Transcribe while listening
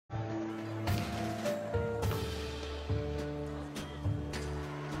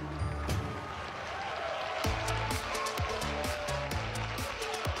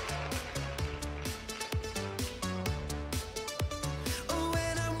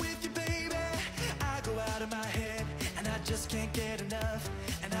just can't get enough,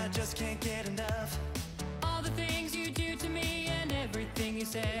 and I just can't get enough. All the things you do to me and everything you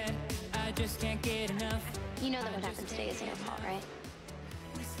said, I just can't get enough. You know that what happened today isn't your fault, right?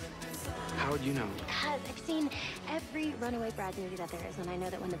 How would you know? Because I've seen every runaway bride movie that there is, and I know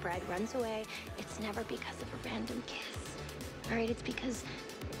that when the bride runs away, it's never because of a random kiss. All right, it's because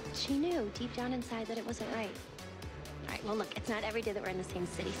she knew deep down inside that it wasn't right. All right, well, look, it's not every day that we're in the same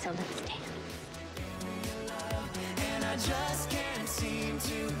city, so let's dance. And I just can't seem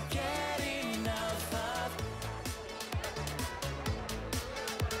to get enough of.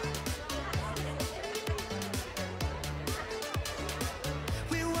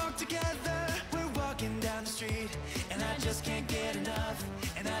 We walk together, we're walking down the street, and I just can't get enough,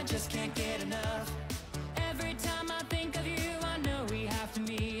 and I just can't get enough. Every time I think of you, I know we have to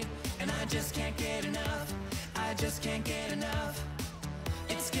meet, and I just can't get enough, I just can't get enough.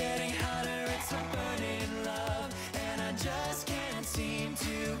 It's getting hotter, it's a burning love, and I just can't seem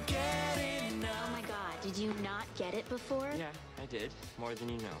to get enough. Oh my God, did you not get it before? Yeah, I did. More than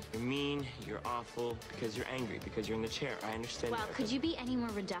you know. You're mean, you're awful, because you're angry, because you're in the chair. I understand. Wow, could you be any more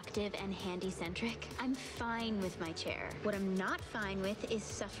reductive and handy-centric? I'm fine with my chair. What I'm not fine with is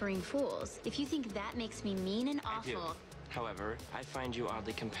suffering fools. If you think that makes me mean and awful... I do. However, I find you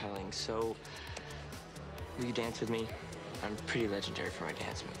oddly compelling, so... will you dance with me? I'm pretty legendary for my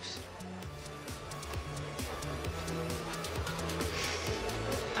dance moves.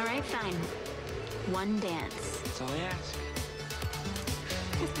 All right, fine. One dance. That's all I ask.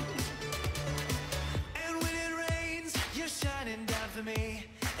 And when it rains, you're shining down for me,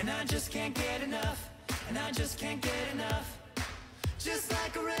 and I just can't get enough, and I just can't get enough. Just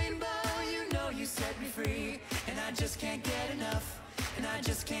like a rainbow, you know you set me free, and I just can't get enough, and I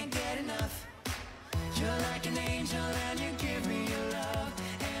just can't get enough. You're like an angel and you give me your love,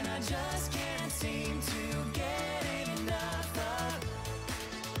 and I just can't seem to get enough of.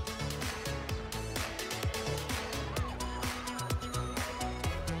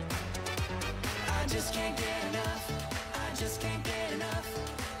 I just can't get enough, I just can't get